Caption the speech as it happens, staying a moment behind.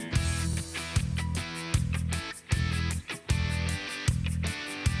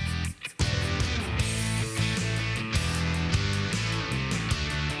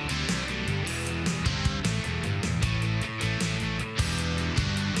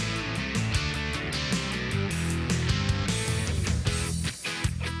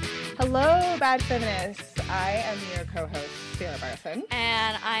Hello, Bad Feminists. I am your co-host, Sarah Barson.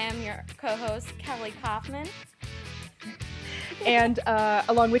 And I am your co-host, Kelly Kaufman. And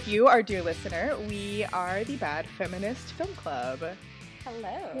along with you, our dear listener, we are the Bad Feminist Film Club.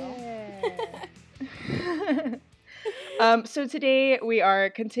 Hello. So today we are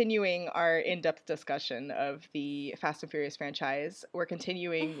continuing our in-depth discussion of the Fast and Furious franchise. We're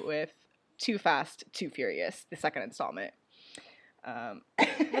continuing with Too Fast, Too Furious, the second installment.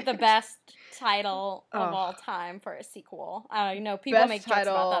 With the best title of all time for a sequel. People make jokes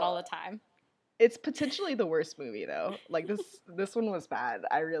about that all the time. It's potentially the worst movie, though. Like, this one was bad.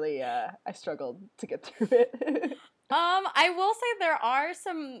 I really, I struggled to get through it. I will say there are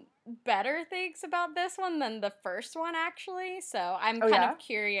some better things about this one than the first one, actually. So I'm kind of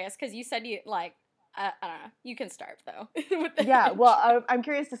curious, because you said you, like, I don't know. You can start, though. Well, I'm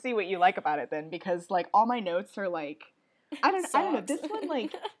curious to see what you like about it, then, because, like, all my notes are, like, I don't know. This one,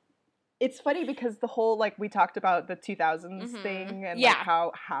 like, it's funny because the whole, like, we talked about the 2000s thing and like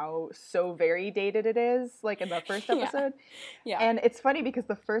how so very dated it is, like in the first episode. Yeah. And it's funny because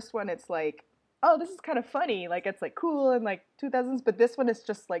the first one, it's like, oh, this is kind of funny. Like, it's like cool and like 2000s, but this one is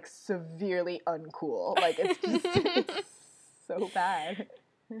just like severely uncool. Like, it's just it's so bad.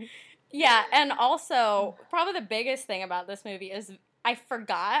 Yeah, and also probably the biggest thing about this movie is I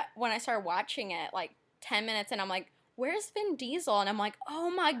forgot when I started watching it, like 10 minutes, and I'm like, where's Vin Diesel? And I'm like, oh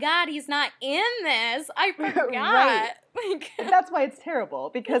my God, he's not in this. I forgot. Right. That's why it's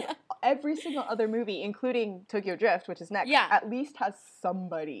terrible, because every single other movie, including Tokyo Drift, which is next, at least has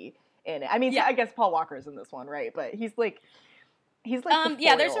somebody in it. I mean, I guess Paul Walker's in this one, right? But he's like the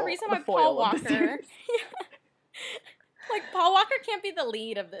foil, there's a reason why Paul Walker like Paul Walker can't be the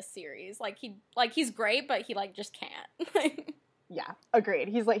lead of this series. He's great, but he like just can't. Yeah, agreed.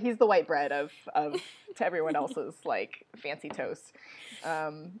 He's the white bread of to everyone else's like fancy toast.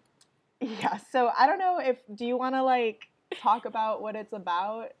 So I don't know do you want to like talk about what it's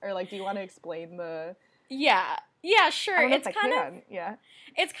about, or like do you want to explain the? Yeah, sure. It's kind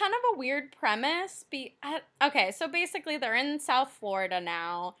of a weird premise. Okay, so basically they're in South Florida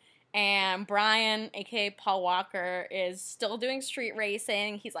now. And Brian, aka Paul Walker, is still doing street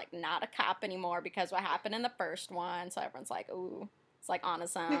racing. He's like not a cop anymore because what happened in the first one. So everyone's like, ooh, it's like on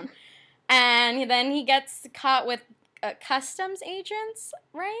his own. And then he gets caught with customs agents,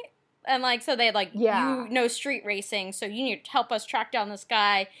 right? And like, so they like, you know street racing, so you need to help us track down this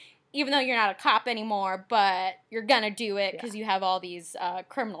guy, even though you're not a cop anymore, but you're gonna do it because you have all these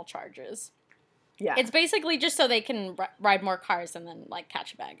criminal charges. Yeah. It's basically just so they can ride more cars and then, like,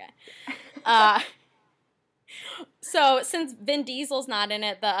 catch a bad guy. So, since Vin Diesel's not in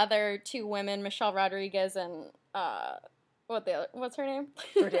it, the other two women, Michelle Rodriguez and, what's her name?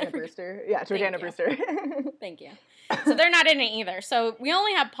 Jordana Brewster. Yeah, Jordana Brewster. Thank you. So, they're not in it either. So, we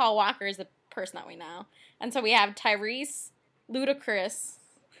only have Paul Walker as the person that we know. And so, we have Tyrese, Ludacris,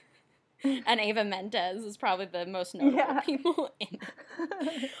 and Eva Mendes is probably the most notable people in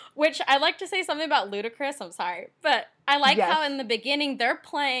it. Which, I like to say something about Ludacris, I'm sorry, but I like how in the beginning they're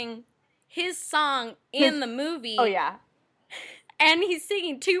playing his song in the movie. Oh, yeah. And he's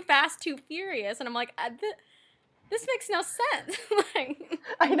singing Too Fast, Too Furious, and I'm like, this makes no sense. Like,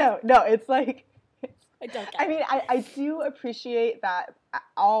 I know. No, it's like... I don't get it. I mean, I do appreciate that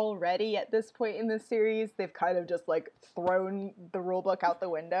already at this point in the series, they've kind of just, like, thrown the rule book out the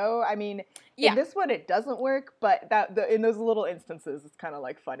window. I mean, in this one, it doesn't work, but in those little instances, it's kind of,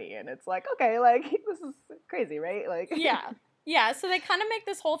 like, funny, and it's like, okay, like, this is crazy, right? Like, Yeah, so they kind of make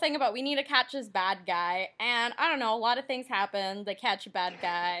this whole thing about we need to catch this bad guy, and I don't know, a lot of things happen. They catch a bad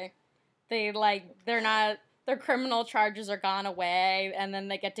guy. Their criminal charges are gone away, and then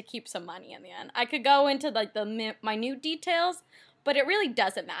they get to keep some money in the end. I could go into, like, the minute details, but it really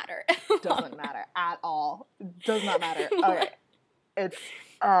doesn't matter. Doesn't matter at all. Does not matter. Okay. It's,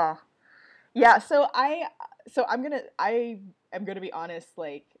 so I am gonna be honest,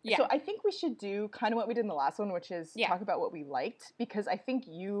 like, so I think we should do kind of what we did in the last one, which is talk about what we liked, because I think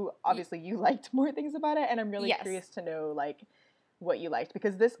you liked more things about it, and I'm really curious to know, like, what you liked,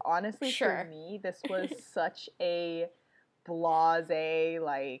 because this, honestly, for me, this was such a blasé,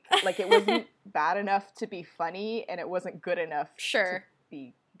 like it wasn't bad enough to be funny, and it wasn't good enough to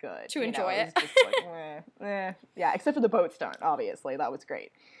be good. To enjoy it. It was just like, yeah, except for the boat stunt, obviously. That was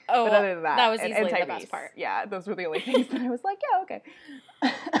great. Oh, but other than that was easily the best part. Yeah, those were the only things that I was like, yeah,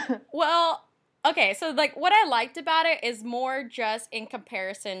 okay. Well, okay, so, like, what I liked about it is more just in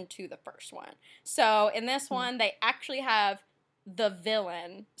comparison to the first one. So, in this one, they actually have the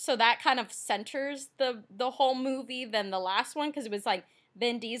villain. So that kind of centers the whole movie than the last one, because it was like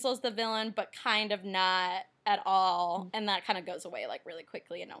Vin Diesel's the villain, but kind of not at all, and that kind of goes away like really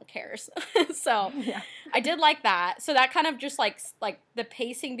quickly and no one cares. So yeah. I did like that. So that kind of just like the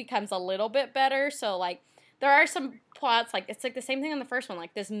pacing becomes a little bit better. So like there are some plots, like it's like the same thing in the first one,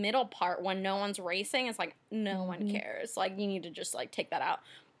 like this middle part when no one's racing, it's like no one cares. Like you need to just like take that out.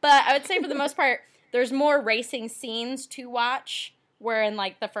 But I would say for the most part, there's more racing scenes to watch, where in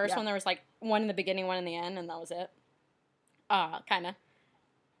like the first one there was like one in the beginning, one in the end, and that was it. Kind of.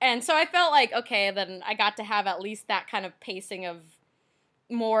 And so I felt like, okay, then I got to have at least that kind of pacing of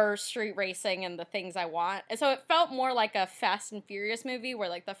more street racing and the things I want. And so it felt more like a Fast and Furious movie, where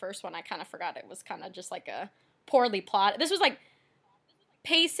like the first one I kind of forgot it was kind of just like a poorly plot. This was like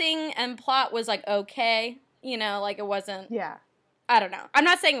pacing and plot was like okay, you know, like it wasn't. Yeah. I don't know. I'm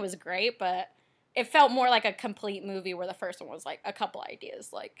not saying it was great, but it felt more like a complete movie, where the first one was like a couple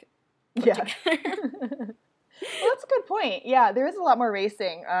ideas like put together. Well, that's a good point. Yeah, there is a lot more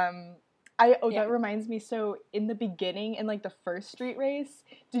racing. That reminds me. So in the beginning, in like the first street race,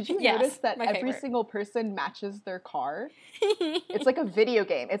 did you notice that every single person matches their car? It's like a video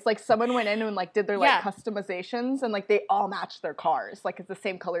game. It's like someone went in and like did their like customizations, and like they all match their cars. Like it's the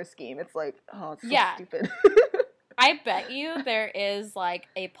same color scheme. It's like, oh, it's so stupid. I bet you there is like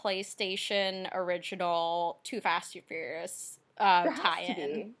a PlayStation original Too Fast, Too Furious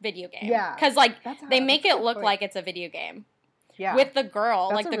tie-in video game. Yeah. Because, like, they make it look like it's a video game. Yeah. With the girl.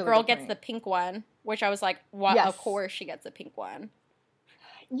 That's like, the really girl gets the pink one, which I was like, what? Yes. Of course she gets the pink one.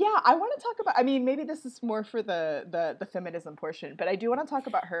 Yeah, I want to talk about, I mean, maybe this is more for the feminism portion, but I do want to talk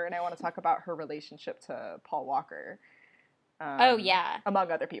about her, and I want to talk about her relationship to Paul Walker.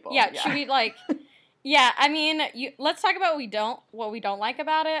 Among other people. Yeah, should we, like... Yeah, I mean, let's talk about what we don't like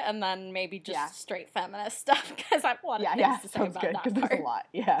about it, and then maybe just straight feminist stuff, because I have a lot of things to say about that part. Because there's a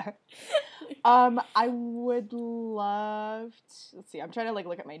lot, I would love to, let's see, I'm trying to, like,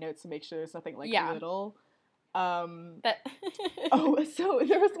 look at my notes to make sure there's nothing, like, little. So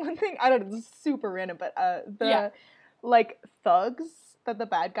there was one thing, I don't know, this is super random, but like, thugs that the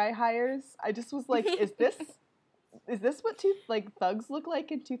bad guy hires, I just was like, is this what thugs look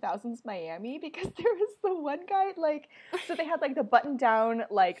like in 2000s Miami? Because there was the one guy, like, so they had, like, the button-down,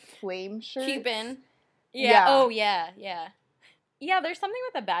 like, flame shirt. Cuban. Yeah. Oh, yeah. Yeah, there's something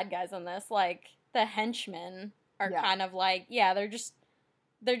with the bad guys in this. Like, the henchmen are kind of, like, they're just,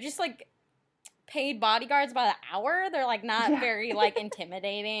 like, paid bodyguards by the hour. They're, like, not very, like,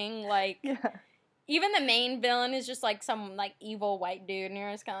 intimidating. Like, even the main villain is just, like, some, like, evil white dude. And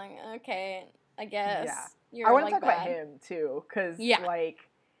you're just kind of like, okay, I guess. Yeah. I want to talk about him too, because like,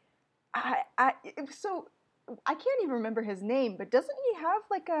 so I can't even remember his name, but doesn't he have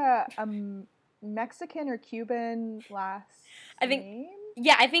like a Mexican or Cuban last name?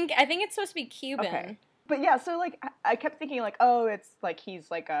 Yeah, I think it's supposed to be Cuban. Okay. But yeah, so like I kept thinking like, oh, it's like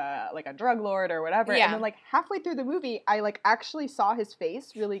he's like a drug lord or whatever. Yeah. And then like halfway through the movie, I like actually saw his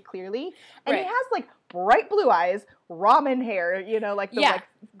face really clearly, and he has like bright blue eyes, ramen hair, you know, like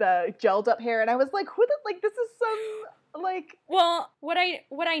the gelled up hair, and I was like, who the like this is some like. Well, what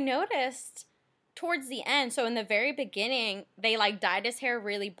I noticed towards the end, so in the very beginning, they like dyed his hair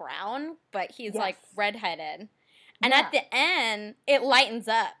really brown, but he's like redheaded, and at the end, it lightens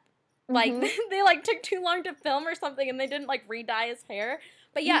up. Like, they, like, took too long to film or something, and they didn't, like, re-dye his hair.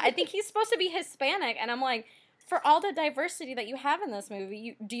 But, yeah, I think he's supposed to be Hispanic, and I'm like, for all the diversity that you have in this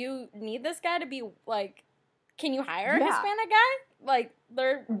movie, do you need this guy to be, like, can you hire a Hispanic guy? Like,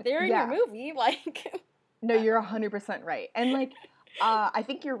 they're in your movie, like. No, you're 100% right. And, like, I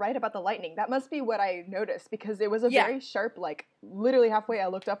think you're right about the lightning. That must be what I noticed, because it was a very sharp, like, literally halfway I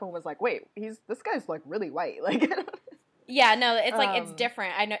looked up and was like, wait, this guy's, like, really white. Like, yeah, no, it's like, it's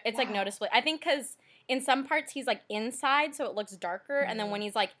different. I know, it's like noticeably. I think because in some parts he's like inside, so it looks darker, and then when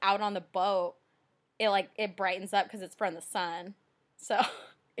he's like out on the boat, it brightens up because it's from the sun. So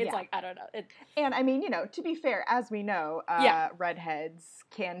it's like, I don't know. And I mean, you know, to be fair, as we know, redheads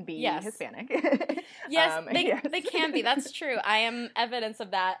can be Hispanic. Yes, they can be. That's true. I am evidence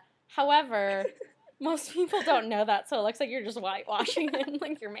of that. However, most people don't know that, so it looks like you're just whitewashing him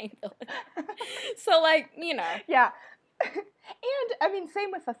like your main villain. So, like, you know. Yeah. And, I mean,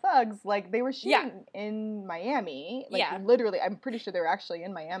 same with the thugs. Like, they were shooting in Miami. Like, literally, I'm pretty sure they were actually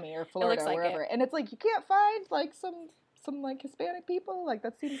in Miami or Florida or wherever. And it's like, you can't find, like, some like, Hispanic people. Like,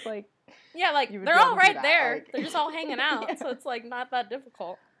 that seems like... Yeah, like, they're all right there. Like, they're just all hanging out. So it's, like, not that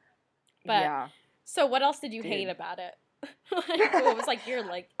difficult. But, so what else did you hate about it? Like, what was, like, your,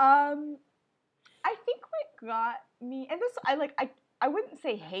 like... I think what got me... And this, I wouldn't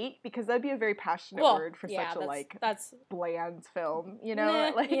say hate, because that'd be a very passionate word for such a like that's bland film, you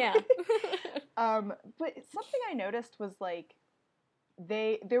know? Like, yeah. But something I noticed was like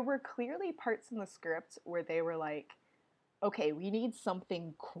there were clearly parts in the script where they were like, okay, we need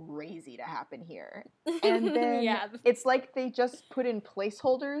something crazy to happen here. And then it's like they just put in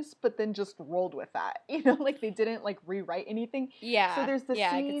placeholders, but then just rolled with that. You know, like they didn't like rewrite anything. Yeah. So there's the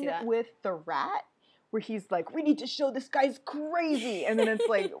scene with the rat where he's like, we need to show this guy's crazy. And then it's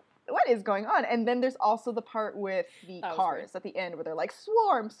like, what is going on? And then there's also the part with the cars at the end where they're like,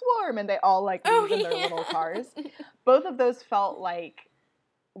 swarm, swarm. And they all like move in their little cars. Both of those felt like,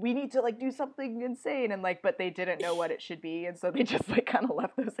 we need to like do something insane, and like, but they didn't know what it should be. And so they just like kind of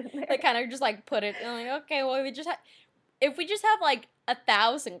left those in there. They kind of just like put it in like, okay, well, if we just have like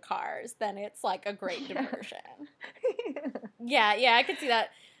 1,000 cars, then it's like a great diversion. Yeah, I could see that.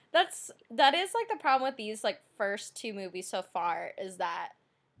 That is like the problem with these like first 2 movies so far, is that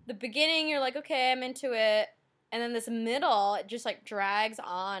the beginning you're like, okay, I'm into it, and then this middle it just like drags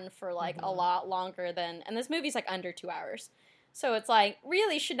on for like a lot longer than, and this movie's like under 2 hours, so it's like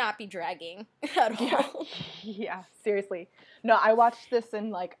really should not be dragging at all. Yeah, seriously. No, I watched this in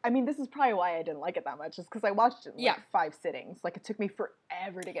like, I mean, this is probably why I didn't like it that much, is because I watched it in like 5 sittings. Like it took me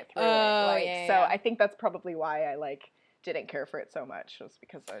forever to get through it. Like, so I think that's probably why I like didn't care for it so much, was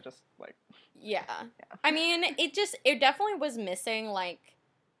because I just like I mean, it definitely was missing like,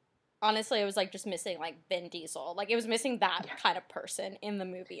 honestly, it was like just missing like Vin Diesel. Like it was missing that kind of person in the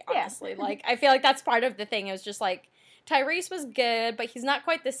movie, honestly. Like I feel like that's part of the thing. It was just like Tyrese was good, but he's not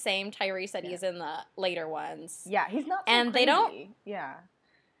quite the same Tyrese that he is in the later ones. Yeah, he's not so and crazy. They don't Yeah.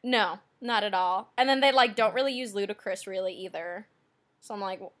 No, not at all. And then they like don't really use Ludacris really either. So I'm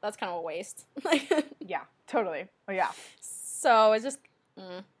like, well, that's kind of a waste. Yeah, totally. Oh, yeah. So it's just...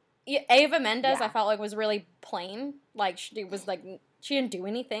 Ava Mendes, I felt like, was really plain. Like, she didn't do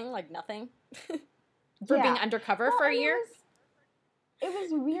anything, like, nothing. For being undercover for a year. It was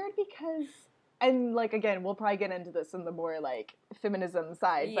weird because... And, like, again, we'll probably get into this in the more, like, feminism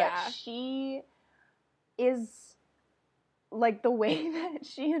side. But she is... Like, the way that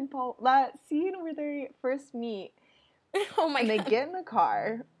she and Paul... That scene where they first meet... Oh my God. And they get in the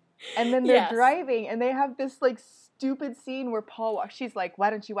car, and then they're driving, and they have this, like, stupid scene where she's like, why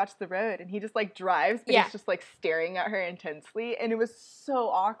don't you watch the road? And he just, like, drives, but he's just, like, staring at her intensely, and it was so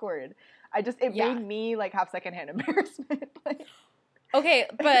awkward. It made me, like, have secondhand embarrassment. Like, okay,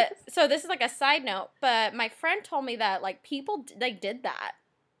 but, so this is, like, a side note, but my friend told me that, like, people, like, did that.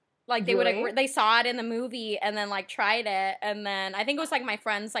 Like, they would, they saw it in the movie and then, like, tried it. And then I think it was, like, my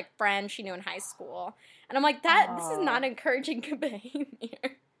friend's, like, friend she knew in high school. And I'm like, this is not encouraging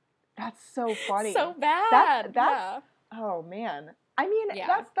behavior. That's so funny. So bad. That's oh, man. I mean,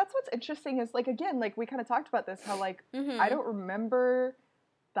 that's what's interesting is, like, again, like, we kind of talked about this, how, like, I don't remember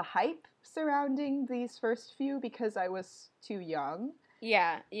the hype surrounding these first few because I was too young.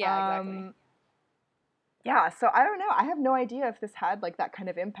 Yeah, exactly. Yeah, so I don't know. I have no idea if this had, like, that kind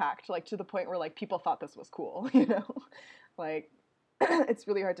of impact, like, to the point where, like, people thought this was cool, you know? Like, it's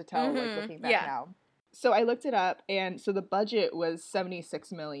really hard to tell, like, looking back now. So I looked it up, and so the budget was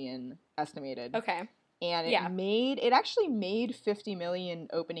 $76 million estimated. Okay. And it actually made $50 million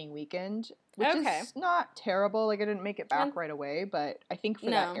opening weekend, which is not terrible. Like, I didn't make it back right away, but I think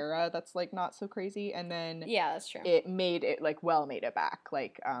for that era, that's, like, not so crazy. And then that's true. It made it back.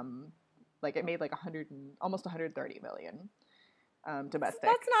 Like it made like almost 130 million domestic.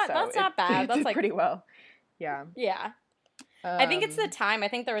 That's not bad. That's like pretty well. Yeah. Yeah. I think it's the time. I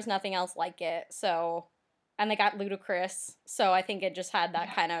think there was nothing else like it. So, and they got Ludacris. So I think it just had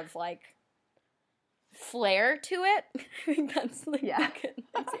that kind of like flair to it. I think that's like a good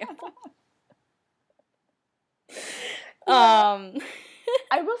example.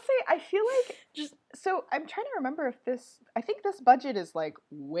 I will say, I feel like so I'm trying to remember if I think this budget is like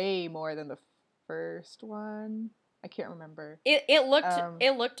way more than the first one. I can't remember. It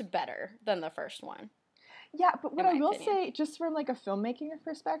looked better than the first one. Yeah, but what I will say, just from like a filmmaking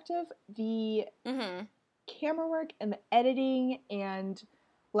perspective, the camera work and the editing and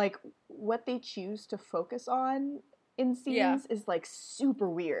like what they choose to focus on in scenes is like super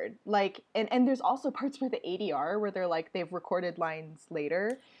weird. Like, and there's also parts where the ADR where they're like they've recorded lines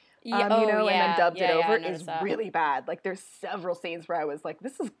later, and then dubbed it over is really bad. Like, there's several scenes where I was like,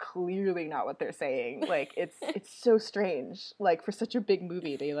 this is clearly not what they're saying. Like, it's so strange. Like, for such a big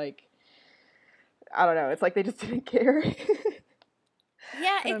movie, they like, I don't know. It's like they just didn't care.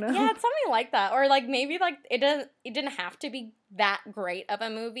 It's something like that, or like maybe like it didn't have to be that great of a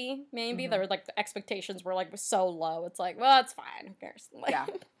movie. Maybe there were like the expectations were like so low. It's like, well, it's fine. Who cares? Like, yeah.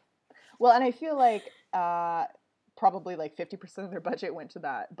 Well, and I feel like probably like 50% of their budget went to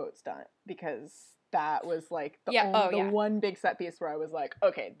that boat stunt, because that was like the one big set piece where I was like,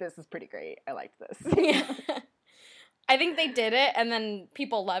 okay, this is pretty great. I liked this. Yeah. I think they did it, and then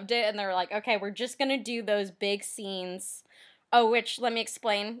people loved it, and they were like, okay, we're just going to do those big scenes. Oh, which, let me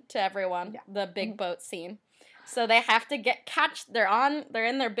explain to everyone, the big boat scene. So they have to they're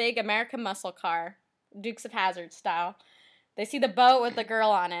in their big American muscle car, Dukes of Hazzard style. They see the boat with the girl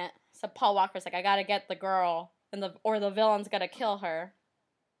on it. So Paul Walker's like, I gotta get the girl, or the villain's gonna kill her.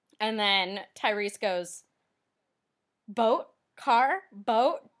 And then Tyrese goes, boat? Car?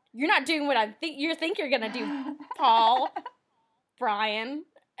 Boat? You're not doing what you think you're gonna do, Paul. Brian.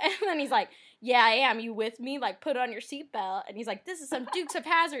 And then he's like, yeah, I am. You with me? Like, put on your seatbelt. And he's like, this is some Dukes of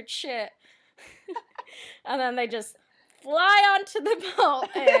Hazzard shit. And then they just fly onto the boat,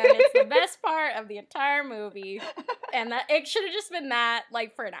 and it's the best part of the entire movie. And that it should have just been that,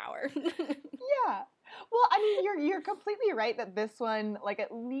 like, for an hour. Yeah. Well, I mean, you're completely right that this one, like,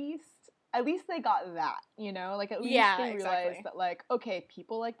 at least they got that, you know? Like, at least they realized that, like, okay,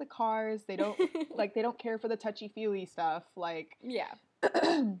 people like the cars. They don't they don't care for the touchy-feely stuff. Like, yeah.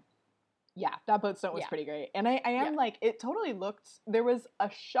 Yeah, that boat stunt was pretty great. And I am like, it totally looked, there was a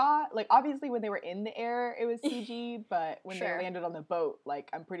shot, like, obviously when they were in the air, it was CG, but when they landed on the boat, like,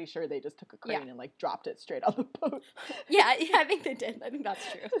 I'm pretty sure they just took a crane and, like, dropped it straight on the boat. Yeah, I think they did. I think that's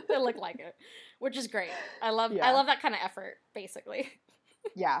true. They look like it, which is great. I love that kind of effort, basically.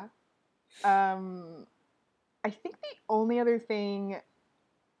 Yeah. I think the only other thing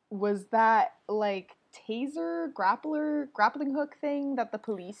was that, like, taser grappling hook thing that the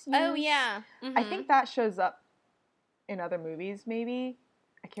police use. Oh yeah. Mm-hmm. I think that shows up in other movies, maybe.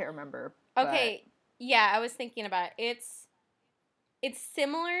 I can't remember. Okay. Yeah, I was thinking about it. It's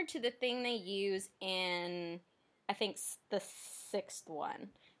similar to the thing they use in, I think, the 6th one.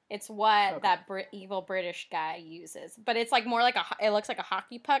 It's what that evil British guy uses, but it's like more like it looks like a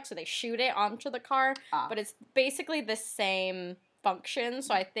hockey puck, so they shoot it onto the car. But it's basically the same function.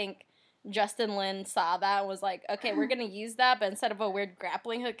 So I think Justin Lin saw that and was like, okay, we're going to use that, but instead of a weird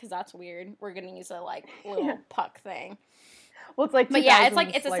grappling hook, because that's weird, we're going to use a, like, little puck thing. Well, it's like, but yeah,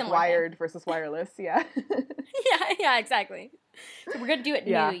 it's a similar wired thing. Versus wireless, yeah. yeah, exactly. So we're going to do it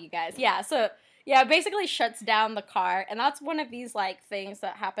new, you guys. Yeah, so, yeah, it basically shuts down the car, and that's one of these, like, things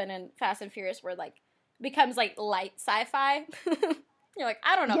that happen in Fast and Furious where, like, becomes, like, light sci-fi. You're like,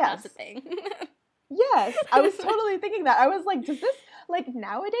 I don't know if that's a thing. Yes, I was totally thinking that. I was like, does this, like,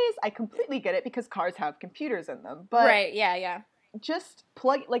 nowadays, I completely get it because cars have computers in them. But right, yeah. Just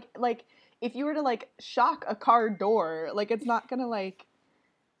plug, like, if you were to, like, shock a car door, like, it's not gonna, like...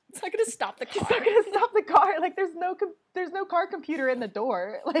 It's not gonna stop the car. It's not gonna stop the car. Like, there's no car computer in the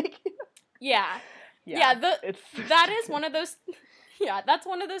door. Like... Yeah, that is one of those... Yeah, that's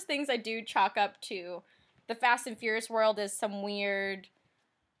one of those things I do chalk up to the Fast and Furious world is some weird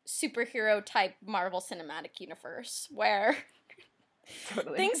superhero type Marvel Cinematic Universe where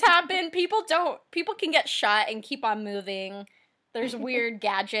things happen, people can get shot and keep on moving. There's weird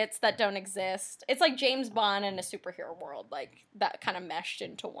gadgets that don't exist. It's like James Bond in a superhero world, like that kind of meshed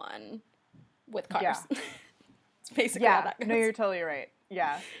into one with cars. Yeah. It's basically how that goes. No, you're totally right.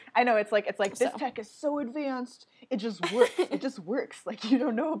 Yeah. I know, it's like this tech is so advanced, it just works. It just works. Like, you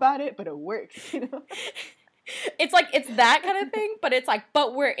don't know about it, but it works, you know? It's like, it's that kind of thing, but it's like,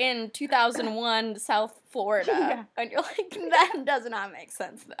 but we're in 2001 South Florida. Yeah. And you're like, that does not make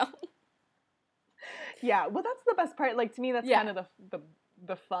sense, though. Yeah, well, that's the best part. Like, to me, that's kind of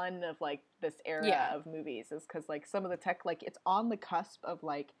the fun of, like, this era of movies is because, like, some of the tech, like, it's on the cusp of,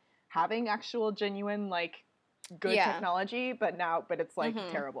 like, having actual genuine, like, good technology, but it's, like,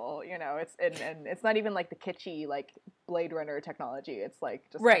 terrible, you know? It's and it's not even, like, the kitschy, like, Blade Runner technology. It's, like,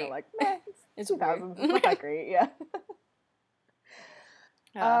 just kind of like, meh, it's 2000s. It's not that great, yeah.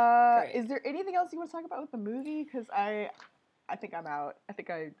 Is there anything else you want to talk about with the movie? Because I think I'm out. I think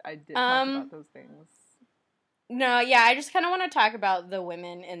I did talk about those things. No, yeah, I just kind of want to talk about the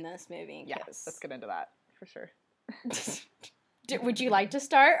women in this movie. Yeah, let's get into that, for sure. Would you like to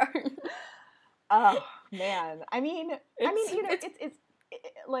start? Oh, man. I mean, you know, it's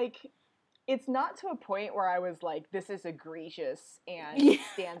like, it's not to a point where I was like, this is egregious and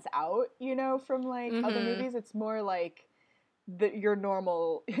stands out, you know, from, like, other movies. It's more like your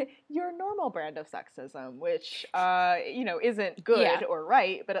normal brand of sexism, which, you know, isn't good or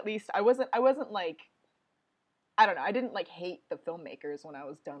right, but at least I wasn't like, I don't know, I didn't, like, hate the filmmakers when I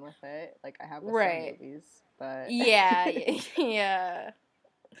was done with it. Like, I have with some movies, but... Yeah.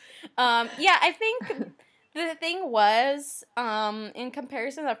 I think the thing was, in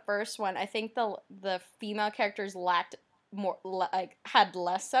comparison to the first one, I think the female characters lacked more, like, had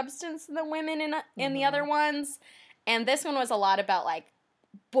less substance than the women in the other ones, And this one was a lot about, like,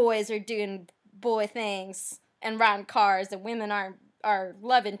 boys are doing boy things and riding cars, and women are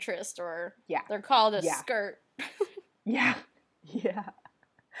love interest, or they're called a skirt. Yeah.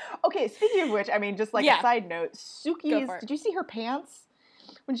 Okay, speaking of which, I mean, just like a side note, Suki's, did you see her pants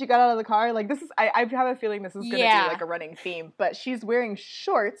when she got out of the car? Like, this is, I have a feeling this is going to be like a running theme, but she's wearing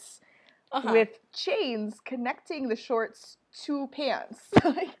shorts with chains connecting the shorts to pants.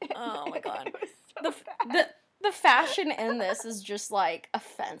 Oh my God. The fashion in this is just, like,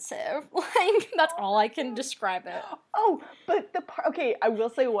 offensive. Like, that's all I can describe it. Oh, but the part, okay, I will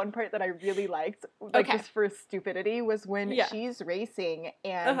say one part that I really liked, like, just for stupidity, was when she's racing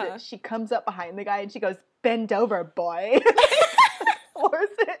and she comes up behind the guy and she goes, "Bend over, boy." Or is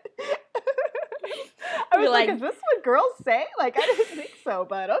it? I was like, is this what girls say? Like, I didn't think so,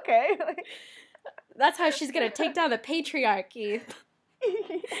 but okay. That's how she's gonna take down the patriarchy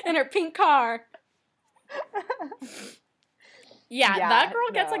in her pink car. That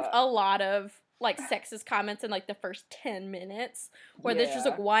girl gets, like, a lot of, like, sexist comments in, like, the first 10 minutes, where there's just,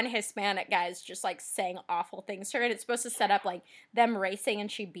 like, one Hispanic guy's just, like, saying awful things to her, and it's supposed to set up, like, them racing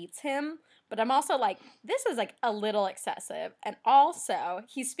and she beats him, but I'm also like, this is, like, a little excessive, and also,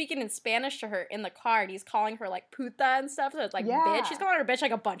 he's speaking in Spanish to her in the car, and he's calling her, like, puta and stuff, so it's like, bitch, he's calling her bitch,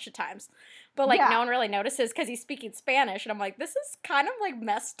 like, a bunch of times, but, like, no one really notices because he's speaking Spanish, and I'm like, this is kind of, like,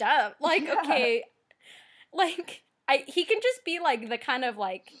 messed up, like, okay, like, he can just be, like, the kind of,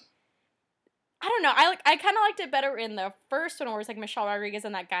 like, I don't know, I kind of liked it better in the first one where it was, like, Michelle Rodriguez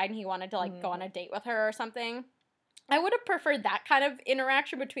and that guy and he wanted to, like, go on a date with her or something. I would have preferred that kind of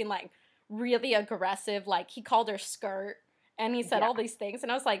interaction between, like, really aggressive, like, he called her skirt and he said all these things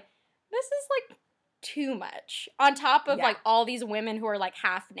and I was like, this is, like, too much. On top of, like, all these women who are, like,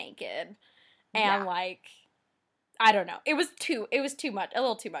 half naked and, like, I don't know. It was too much, a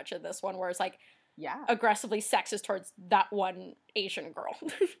little too much of this one where it's, like, aggressively sexist towards that one Asian girl.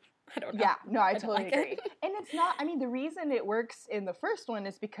 I don't know. Yeah, no, I totally agree. And it's not, I mean, the reason it works in the first one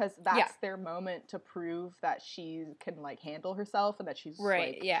is because that's their moment to prove that she can, like, handle herself and that she's,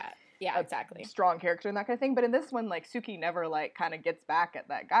 like, exactly, strong character and that kind of thing. But in this one, like, Suki never, like, kind of gets back at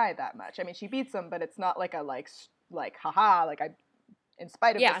that guy that much. I mean, she beats him, but it's not like a, like haha, like, in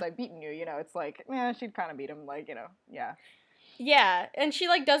spite of this, I've beaten you, you know? It's like, she'd kind of beat him, like, you know, Yeah, and she,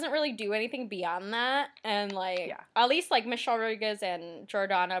 like, doesn't really do anything beyond that, and, like, at least, like, Michelle Rodriguez and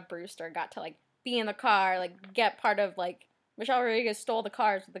Jordana Brewster got to, like, be in the car, like, get part of, like, Michelle Rodriguez stole the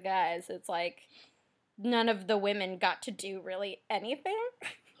cars with the guys. It's like, none of the women got to do really anything.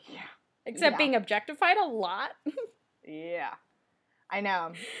 Except being objectified a lot. I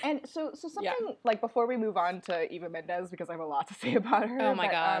know. And so something, like, before we move on to Eva Mendes, because I have a lot to say about her. Oh,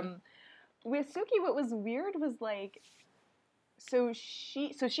 my God. With Suki, what was weird was, like, so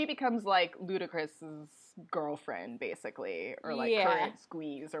she becomes, like, Ludacris's girlfriend, basically, or, like, current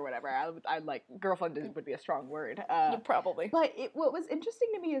squeeze or whatever. I like, girlfriend would be a strong word. Probably. But what was interesting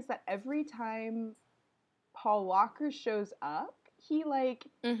to me is that every time Paul Walker shows up, he, like,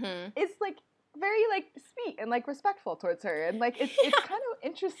 is, like, very, like, sweet and, like, respectful towards her, and, like, it's kind of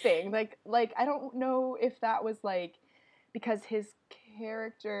interesting. Like I don't know if that was, like, because his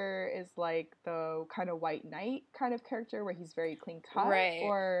character is, like, the kind of white knight kind of character where he's very clean cut,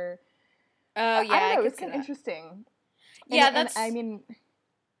 or I don't know, it's kind of interesting. That's, I mean,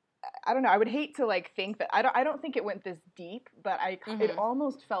 I don't know, I would hate to, like, think that, I don't think it went this deep, but it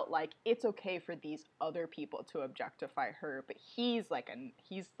almost felt like it's okay for these other people to objectify her, but he's like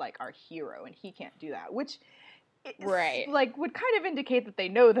our hero and he can't do that, which like, would kind of indicate that they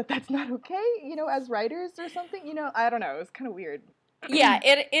know that that's not okay, you know, as writers or something, you know. I don't know, it was kind of weird. Yeah,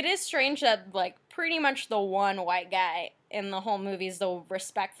 it is strange that, like, pretty much the one white guy in the whole movie is the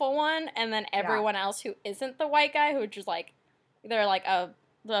respectful one, and then everyone else who isn't the white guy, who just, like, either, like,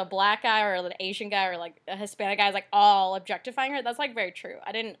 the black guy or an Asian guy or, like, a Hispanic guy is, like, all objectifying her. That's, like, very true.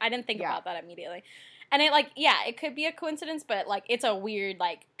 I didn't think about that immediately. And it, like, it could be a coincidence, but, like, it's a weird,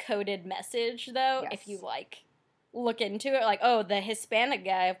 like, coded message, though, if you, like, look into it. Like, oh, the Hispanic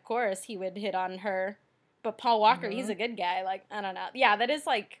guy, of course, he would hit on her. But Paul Walker, he's a good guy. Like, I don't know. Yeah, that is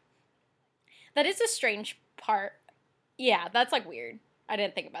a strange part. Yeah, that's, like, weird. I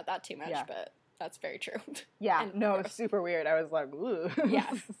didn't think about that too much, but that's very true. Yeah, no, it's super weird. I was like, ooh. Yeah.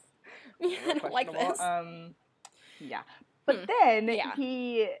 I don't like this. But then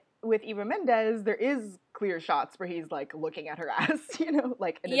he, with Eva Mendes, there is clear shots where he's, like, looking at her ass, you know?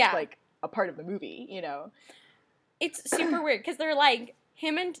 Like, and it's, like, a part of the movie, you know? It's super weird, because they're, like,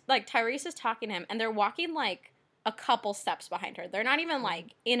 him and, like, Tyrese is talking to him, and they're walking, like, a couple steps behind her. They're not even,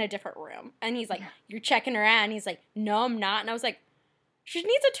 like, in a different room. And he's like, you're checking her out. And he's like, no, I'm not. And I was like, she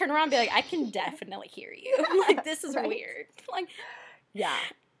needs to turn around and be like, I can definitely hear you. Like, this is weird. Like, yeah.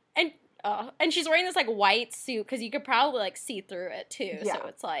 And she's wearing this, like, white suit, because you could probably, like, see through it, too. Yeah. So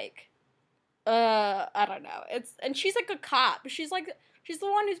it's like, I don't know. And she's, like, a cop. She's the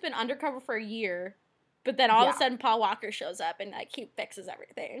one who's been undercover for a year. But then all of a sudden, Paul Walker shows up and, like, he fixes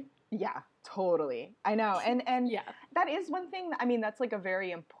everything. Yeah, totally. I know. And that is one thing, I mean, that's, like, a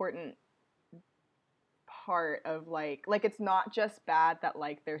very important part of, like, it's not just bad that,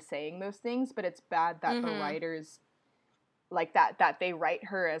 like, they're saying those things, but it's bad that the writers, like, that they write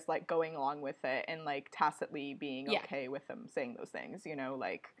her as, like, going along with it and, like, tacitly being okay with them saying those things, you know,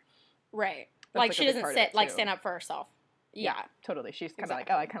 like. Right. Like, she doesn't stand up for herself. Yeah, totally. She's kind of like,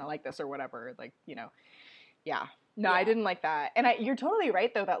 oh, I kind of like this or whatever. Like, you know, yeah. No, I didn't like that. And you're totally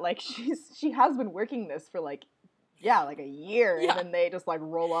right, though, that, like, she has been working this for, like, like a year. Yeah. And then they just, like,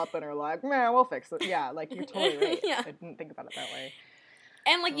 roll up and are like, man, we'll fix it. Yeah, like, you're totally right. I didn't think about it that way.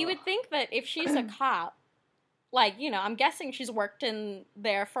 And, like, you would think that if she's a cop, like, you know, I'm guessing she's worked in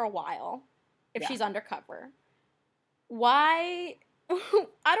there for a while, if she's undercover. Why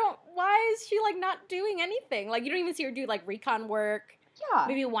is she, like, not doing anything? Like, you don't even see her do, like, recon work. Yeah.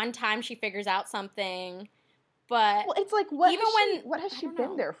 Maybe one time she figures out something, but... Well, it's like, what has she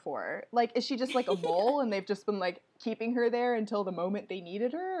been there for? Like, is she just, like, a mole and they've just been, like, keeping her there until the moment they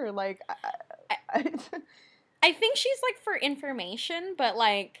needed her? Or, like... I think she's, like, for information, but,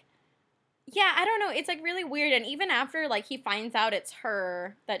 like... Yeah, I don't know. It's, like, really weird. And even after, like, he finds out it's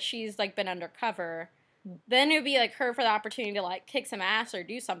her, that she's, like, been undercover... Then it would be, like, her for the opportunity to, like, kick some ass or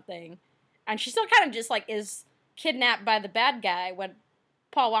do something. And she still kind of just, like, is kidnapped by the bad guy when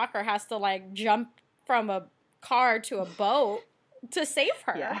Paul Walker has to, like, jump from a car to a boat to save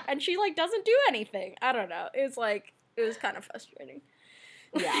her. Yeah. And she, like, doesn't do anything. I don't know. It was kind of frustrating.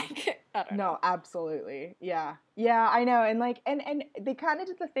 Yeah. I don't know. No, absolutely. Yeah. Yeah, I know. And, like, and they kind of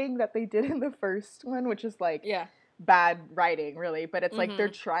did the thing that they did in the first one, which is, like... Yeah. Bad writing, really, but it's like they're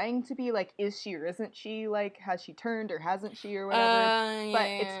trying to be like, is she or isn't she, like, has she turned or hasn't she or whatever, but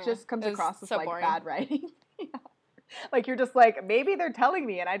it just comes across as so like boring. Bad writing. Like, you're just like, maybe they're telling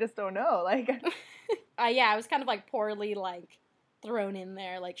me and I just don't know, like. Yeah, it was kind of like poorly, like, thrown in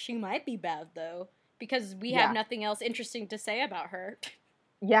there, like, she might be bad though, because we have nothing else interesting to say about her.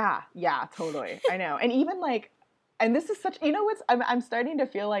 Yeah, totally. I know. And even, like, and this is such, you know what's, I'm starting to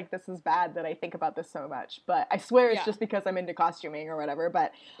feel like this is bad that I think about this so much, but I swear it's just because I'm into costuming or whatever,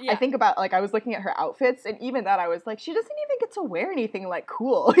 but I think about, like, I was looking at her outfits, and even that I was like, she doesn't even get to wear anything, like,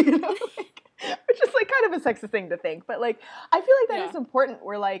 cool, you know, like, which is, like, kind of a sexist thing to think, but, like, I feel like that is important,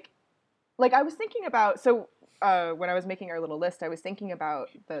 where, like, I was thinking about, so, when I was making our little list, I was thinking about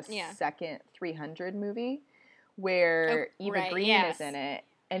the second 300 movie, where Eva Green is in it.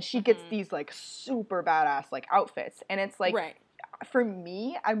 And she gets these, like, super badass, like, outfits. And it's, like, for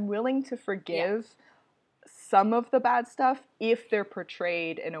me, I'm willing to forgive some of the bad stuff if they're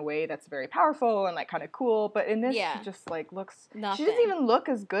portrayed in a way that's very powerful and, like, kind of cool. But in this, she just, like, looks... Nothing. She doesn't even look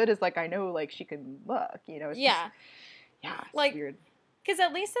as good as, like, I know, like, she can look, you know? It's just, it's like, weird. Because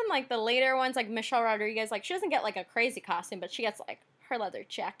at least in, like, the later ones, like, Michelle Rodriguez, like, she doesn't get, like, a crazy costume, but she gets, like, her leather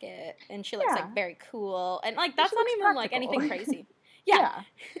jacket, and she looks, like, very cool. And, like, that's not even, practical. Like, anything crazy. Yeah.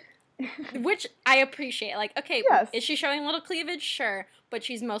 Which I appreciate. Like, okay, is she showing a little cleavage? Sure. But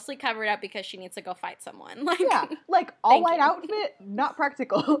she's mostly covered up because she needs to go fight someone. Like, like, all-white outfit, not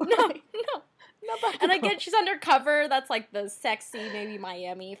practical. No. Not practical. And again, she's undercover. That's, like, the sexy, maybe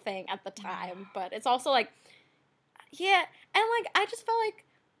Miami thing at the time. But it's also, like, and, like, I just felt like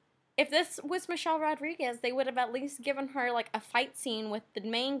if this was Michelle Rodriguez, they would have at least given her, like, a fight scene with the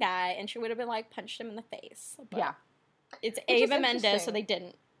main guy, and she would have been, like, punched him in the face. But it's Eva Mendes, so they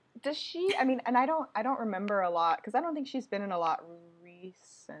didn't. Does she? I mean, and I don't remember a lot because I don't think she's been in a lot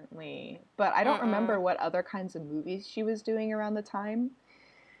recently. But I don't remember what other kinds of movies she was doing around the time.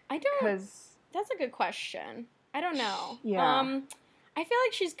 I don't. Because that's a good question. I don't know. Yeah. I feel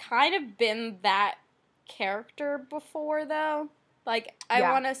like she's kind of been that character before, though. Like, I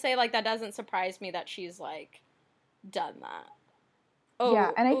want to say, like, that doesn't surprise me that she's, like, done that. Oh,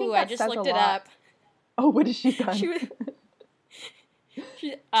 yeah, and I think that I just looked it up. Oh, what has she done? She was.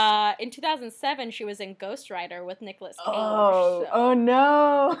 In 2007, she was in Ghost Rider with Nicolas Cage. Oh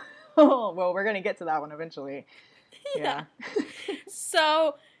no! Well, we're gonna get to that one eventually. Yeah.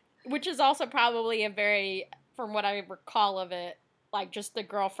 So, which is also probably a very, from what I recall of it, like just the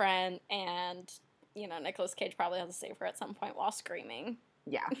girlfriend, and you know, Nicolas Cage probably has to save her at some point while screaming.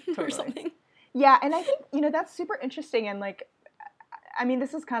 Yeah, totally. Or something. Yeah, and I think, you know, that's super interesting, and like, I mean,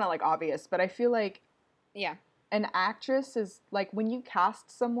 this is kind of like obvious, but I feel like, an actress is, like, when you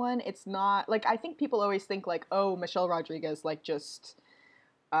cast someone, it's not, like, I think people always think, like, oh, Michelle Rodriguez, like, just,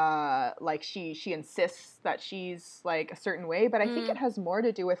 like she insists that she's like a certain way, but I think it has more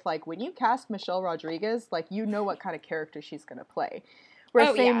to do with like when you cast Michelle Rodriguez, like you know what kind of character she's gonna play.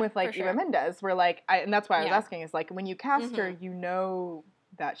 Whereas same with like Eva Mendes, where like and that's why I was asking is like when you cast her, you know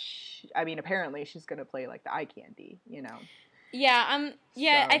that apparently she's gonna play like the eye candy, you know. Yeah, so.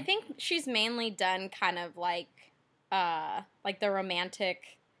 I think she's mainly done kind of like the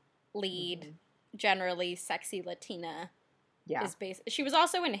romantic lead, generally sexy Latina. Yeah. She was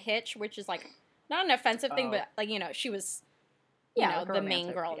also in Hitch, which is like not an offensive thing, but like, you know, she was you know, the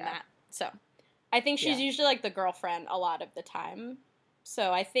main girl in that. So I think she's usually like the girlfriend a lot of the time.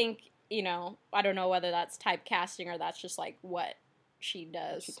 So I think, you know, I don't know whether that's typecasting or that's just like what she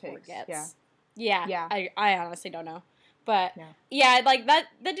does or gets. Yeah. I honestly don't know. But like that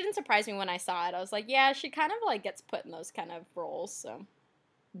didn't surprise me when I saw it. I was like, yeah, she kind of like gets put in those kind of roles, so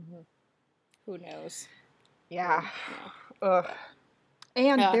who knows? Yeah. Ugh.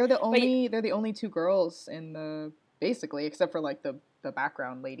 And they're the only two girls in the basically, except for like the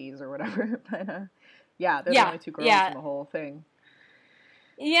background ladies or whatever. But they're the only two girls in the whole thing.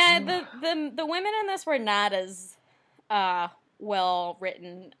 Yeah, the women in this were not as well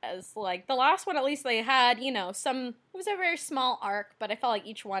written as like the last one. At least they had, you know, it was a very small arc, but I felt like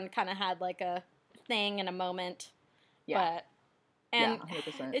each one kind of had like a thing and a moment. Yeah. And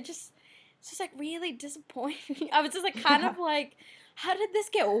 100%. it's just like really disappointing. I was just like kind of like, how did this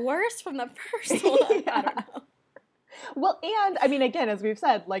get worse from the first one? I don't know. Well, and I mean, again, as we've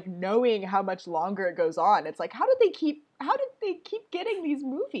said, like knowing how much longer it goes on, it's like, how did they keep getting these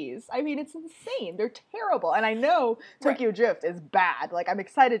movies? I mean, it's insane. They're terrible. And I know Tokyo Drift is bad. Like, I'm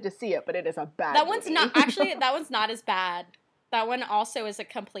excited to see it, but it is a bad movie. One's not, actually, that one's not as bad. That one also is a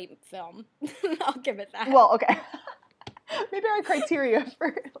complete film. I'll give it that. Well, okay. Maybe our criteria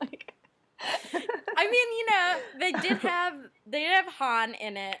for, like... I mean, you know, they did have Han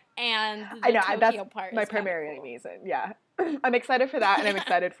in it, and I know Tokyo that's part my primary reason. Yeah, I'm excited for that, and I'm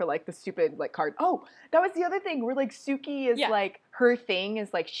excited for like the stupid like card. Oh, that was the other thing where like Suki is like her thing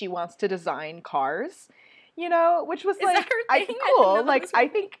is like she wants to design cars, you know, which was like cool. Like I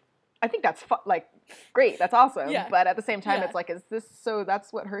think that's like great. That's awesome. Yeah. But at the same time, it's like, is this so?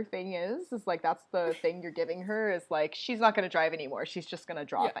 That's what her thing is. Is like that's the thing you're giving her. Is like she's not going to drive anymore. She's just going to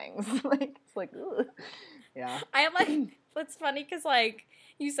draw things. Like it's like, ugh. Yeah. I like. It's funny because like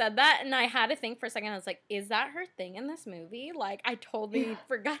you said that, and I had to think for a second. I was like, is that her thing in this movie? Like I totally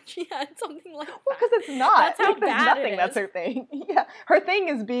forgot she had something like that. Well, because it's not. That's how like, bad nothing it is. That's her thing. Yeah, her thing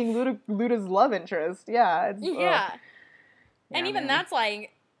is being Luda's love interest. Yeah. And even that's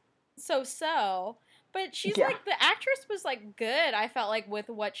like so. But she's like, the actress was like good, I felt like, with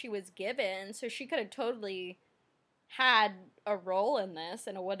what she was given. So she could have totally had a role in this,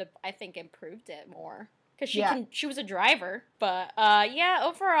 and it would have, I think, improved it more. Because she was a driver. But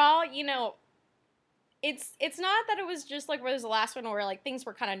overall, you know, it's not that it was just like where there's the last one where like things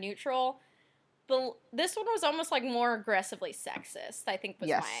were kind of neutral. This one was almost like more aggressively sexist, I think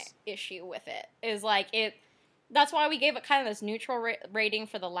was my issue with it. Is like that's why we gave it kind of this neutral rating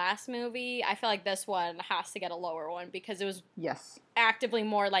for the last movie. I feel like this one has to get a lower one because it was actively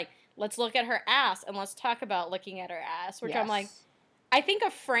more like, let's look at her ass and let's talk about looking at her ass. Which I'm like, I think a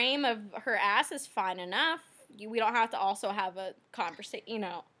frame of her ass is fine enough. We don't have to also have a conversation. You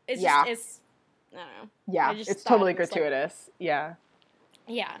know, it's just, I don't know. Yeah, it's totally gratuitous. Like,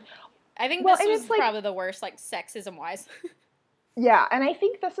 yeah. I think this was probably the worst, like, sexism-wise. Yeah, and I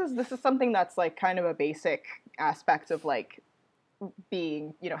think this is something that's like kind of a basic aspect of like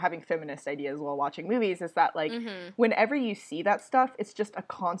being, you know, having feminist ideas while watching movies is that like whenever you see that stuff, it's just a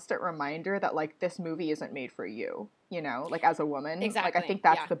constant reminder that like this movie isn't made for you, you know, like as a woman. Exactly. Like I think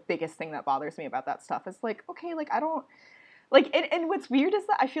that's the biggest thing that bothers me about that stuff. It's like, okay, like I don't like and what's weird is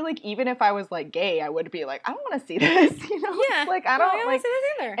that I feel like even if I was like gay, I would be like, I don't want to see this, you know? Yeah. Like I don't like see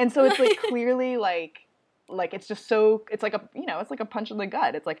this either. And so it's like clearly like it's just so, it's like a, you know, it's like a punch in the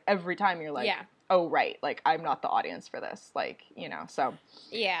gut. It's like every time you're like, oh, right, like I'm not the audience for this. Like, you know, so.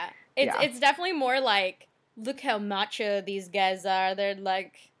 Yeah. It's definitely more like, look how macho these guys are. They're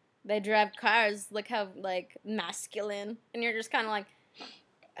like, they drive cars. Look how like masculine. And you're just kind of like,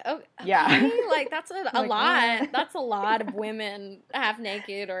 oh, okay. Like that's a lot. That's a lot of women half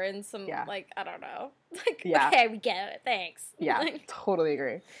naked or in some, like, I don't know. Like, okay, we get it. Thanks. Yeah, like, totally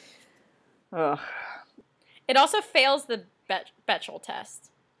agree. Ugh. It also fails the Bechdel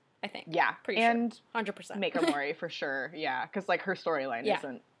test, I think. Yeah. Pretty and sure. 100%. Make Mori for sure. Yeah. Because, like, her storyline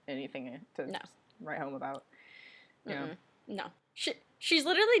isn't anything to write home about. Yeah. No. She's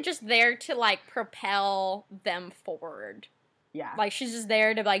literally just there to, like, propel them forward. Yeah. Like, she's just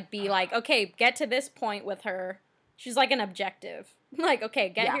there to, like, be like, okay, get to this point with her. She's like an objective. Like, okay,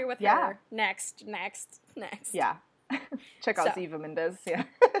 get here with her. Next. Yeah. Check out Eva Mendes. Yeah.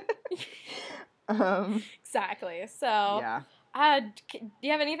 Exactly. So, yeah. Do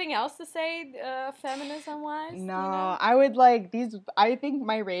you have anything else to say, feminism-wise? No, I would like these. I think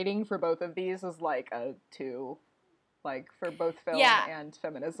my rating for both of these is like a 2, like for both film and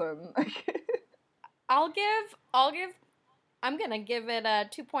feminism. I'm gonna give it a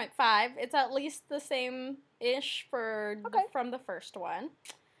 2.5. It's at least the same-ish from the first one.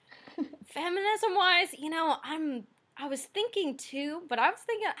 Feminism-wise, I was thinking 2, but I was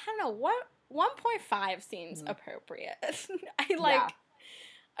thinking, I don't know, what 1.5 seems appropriate. I think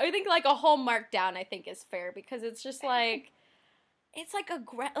like a whole mark down I think is fair, because it's just like it's like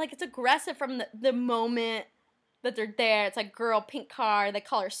it's aggressive from the moment that they're there. It's like, girl, pink car, they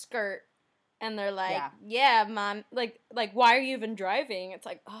call her skirt, and they're like, yeah mom, like why are you even driving? It's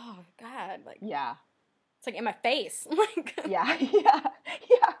like, oh god, like it's like in my face. Like yeah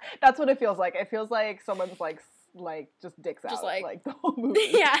that's what it feels like. It feels like someone's like just dicks out like the whole movie.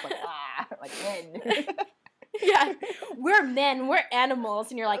 Yeah. Like men. Yeah, we're men, we're animals,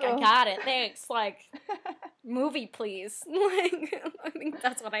 and you're like, I got it, thanks. Like, movie, please. Like, I think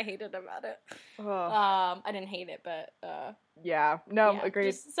that's what I hated about it. I didn't hate it, but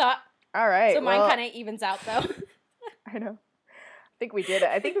agreed. So, all right. So mine kind of evens out, though. I know. I think we did it.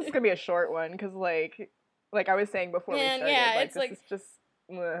 I think this is gonna be a short one because, like I was saying before we started, it's this is just.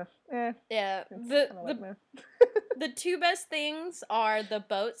 Yeah, the two best things are the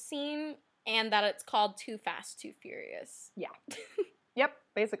boat scene and that it's called Too Fast, Too Furious. Yeah. Yep,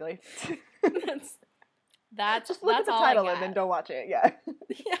 basically. That's just look at the title and then don't watch it. Yeah.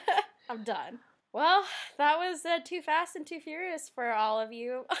 Yeah, I'm done. Well, that was Too Fast and Too Furious for all of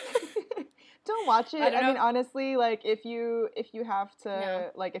you. Don't watch it. I mean, honestly, like if you have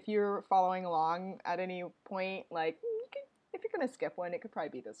to, like if you're following along at any point, like. If you're gonna skip one, it could probably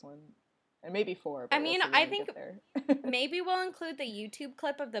be this one, and maybe 4. But I think maybe we'll include the YouTube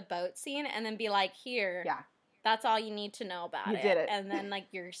clip of the boat scene, and then be like, "Here, that's all you need to know about it." You did it, and then like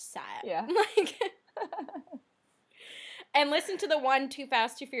you're set. Yeah. Like, and listen to the one Too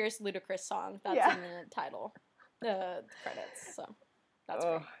Fast, Too Furious Ludacris song that's in the title, the credits. So that's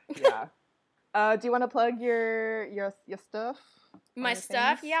great. Yeah. Do you want to plug your stuff? My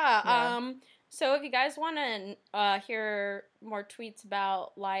stuff, yeah. So if you guys want to hear more tweets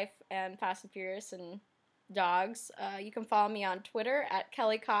about life and Fast and Furious and dogs, you can follow me on Twitter at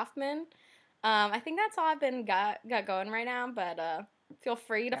Kelly Kaufman. I think that's all I've been got going right now, but feel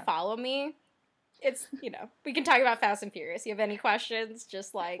free to follow me. It's, we can talk about Fast and Furious. You have any questions,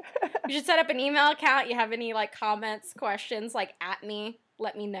 just like, you should set up an email account. You have any like comments, questions, like at me,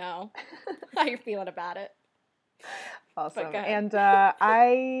 let me know how you're feeling about it. Awesome. And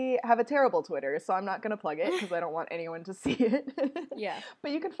I have a terrible Twitter, so I'm not going to plug it because I don't want anyone to see it. Yeah.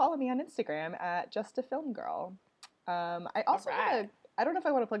 But you can follow me on Instagram at JustAFilmGirl. I also have I don't know if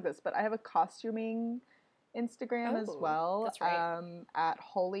I want to plug this, but I have a costuming Instagram as well. That's right. At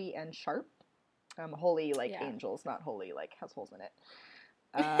Holy and Sharp. Holy like angels, not holy like has holes in it.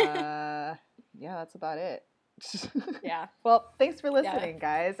 Yeah, that's about it. Yeah. Well, thanks for listening,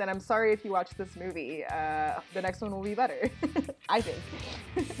 guys, and I'm sorry if you watch this movie. The next one will be better, I think.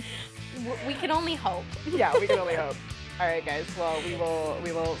 We can only hope. Yeah, we can only hope. All right, guys. Well, we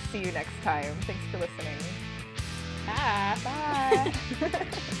will see you next time. Thanks for listening. Bye.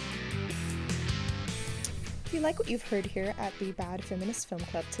 If you like what you've heard here at the Bad Feminist Film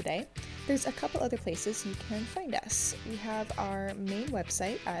Club today, there's a couple other places you can find us. We have our main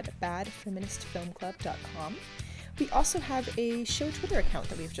website at badfeministfilmclub.com. We also have a show Twitter account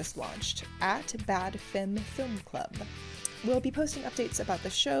that we've just launched, at badfemfilmclub. We'll be posting updates about the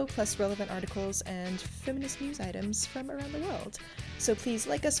show, plus relevant articles and feminist news items from around the world. So please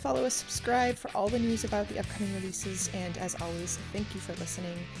like us, follow us, subscribe for all the news about the upcoming releases, and as always, thank you for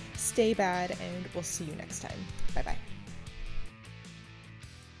listening. Stay bad, and we'll see you next time. Bye-bye.